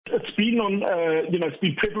It's been it's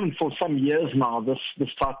been prevalent for some years now, this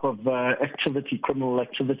type of activity, criminal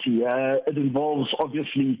activity. It involves,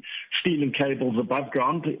 obviously, stealing cables above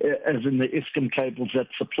ground, as in the Eskom cables that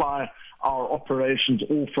supply our operations,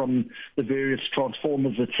 all from the various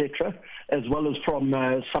transformers, etc., as well as from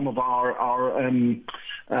some of our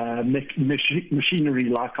machinery,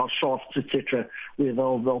 like our shafts, etc., where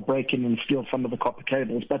they'll break in and steal some of the copper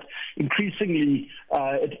cables. But increasingly,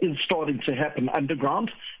 it is starting to happen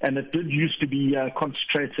underground, and it did used to be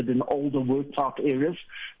concentrated in older worked-out areas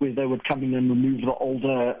where they would come in and remove the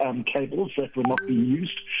older cables that were not being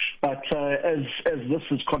used. But as this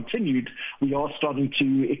has continued, we are starting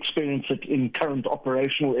to experience it in current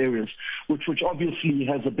operational areas, which obviously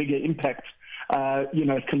has a bigger impact.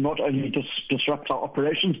 It can not only disrupt our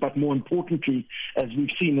operations, but more importantly, as we've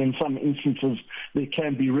seen in some instances, there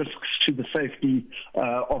can be risks to the safety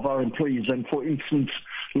of our employees. And for instance,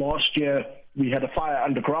 last year we had a fire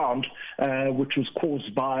underground, which was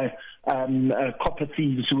caused by copper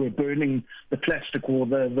thieves who were burning the plastic or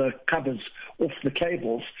the covers off the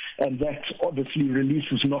cables, and that obviously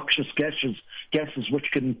releases noxious gases which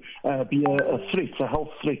can be a health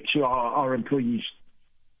threat to our employees.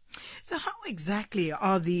 So how exactly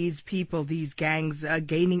are these people, these gangs,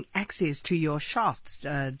 gaining access to your shafts,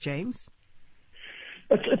 James?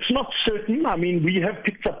 It's not certain. I mean, we have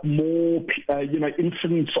picked up more,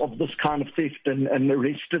 incidents of this kind of theft and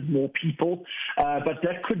arrested more people. But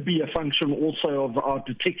that could be a function also of our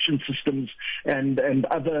detection systems and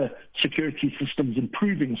other security systems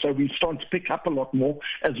improving. So we're starting to pick up a lot more,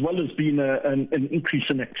 as well as being an increase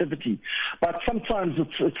in activity. But sometimes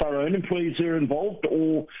it's our own employees who are involved,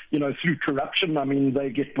 or, through corruption. I mean, they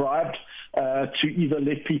get bribed to either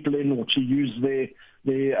let people in or to use their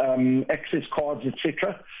access cards,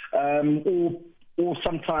 etc., or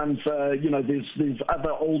sometimes there's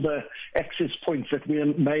other older access points that we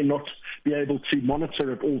may not be able to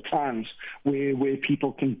monitor at all times, where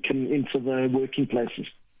people can enter the working places.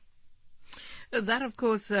 That, of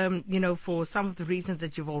course, for some of the reasons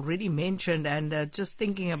that you've already mentioned, and just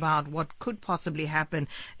thinking about what could possibly happen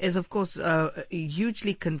is, of course,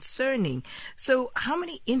 hugely concerning. So how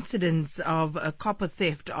many incidents of copper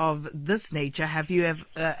theft of this nature have you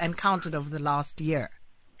encountered over the last year?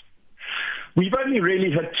 We've only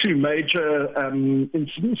really had two major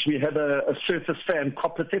incidents. We had a surface fan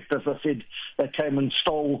copper theft, as I said. They came and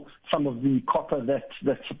stole some of the copper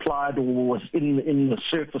that supplied or was in the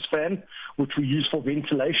surface fan, which we use for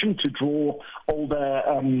ventilation to draw older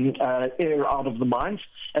air out of the mines.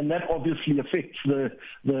 And that obviously affects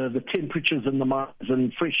the temperatures in the mines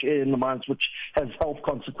and fresh air in the mines, which has health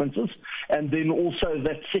consequences. And then also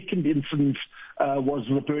that second incident was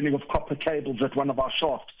the burning of copper cables at one of our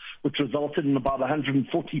shafts, which resulted in about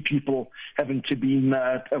 140 people having to be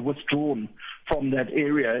withdrawn from that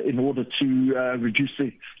area in order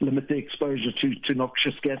to limit the exposure to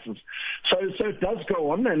noxious gases. So it does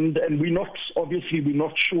go on, and we're not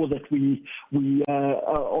sure that we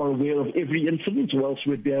are aware of every incident, or else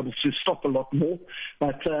we'd be able to stop a lot more.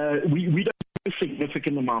 But we don't have a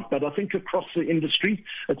significant amount. But I think across the industry,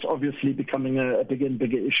 it's obviously becoming a bigger and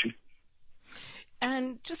bigger issue.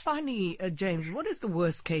 And just finally, James, what is the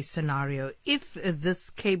worst case scenario? If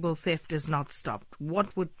this cable theft is not stopped,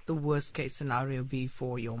 what would the worst case scenario be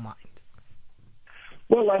for your mine?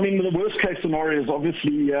 Well, I mean, the worst case scenario is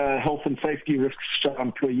obviously health and safety risks to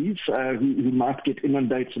employees who might get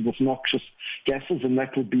inundated with noxious gases, and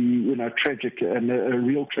that would be, tragic and a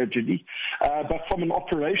real tragedy. But from an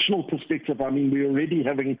operational perspective, I mean, we're already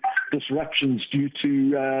having disruptions due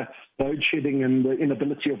to load shedding and the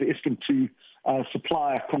inability of Eskom to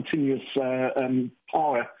supply continuous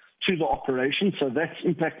power to the operation. So that's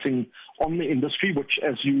impacting on the industry, which,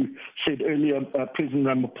 as you said earlier, President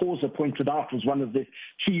Ramaphosa pointed out, was one of the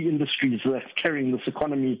key industries that's carrying this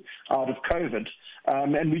economy out of COVID.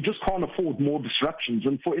 And we just can't afford more disruptions.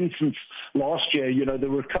 And for instance, last year,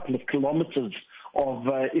 there were a couple of kilometers of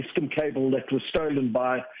Eskom cable that was stolen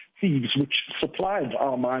by thieves, which supplied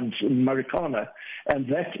our mines in Marikana, and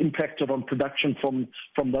that impacted on production from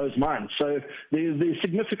those mines. So there's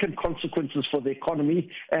significant consequences for the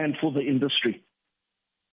economy and for the industry.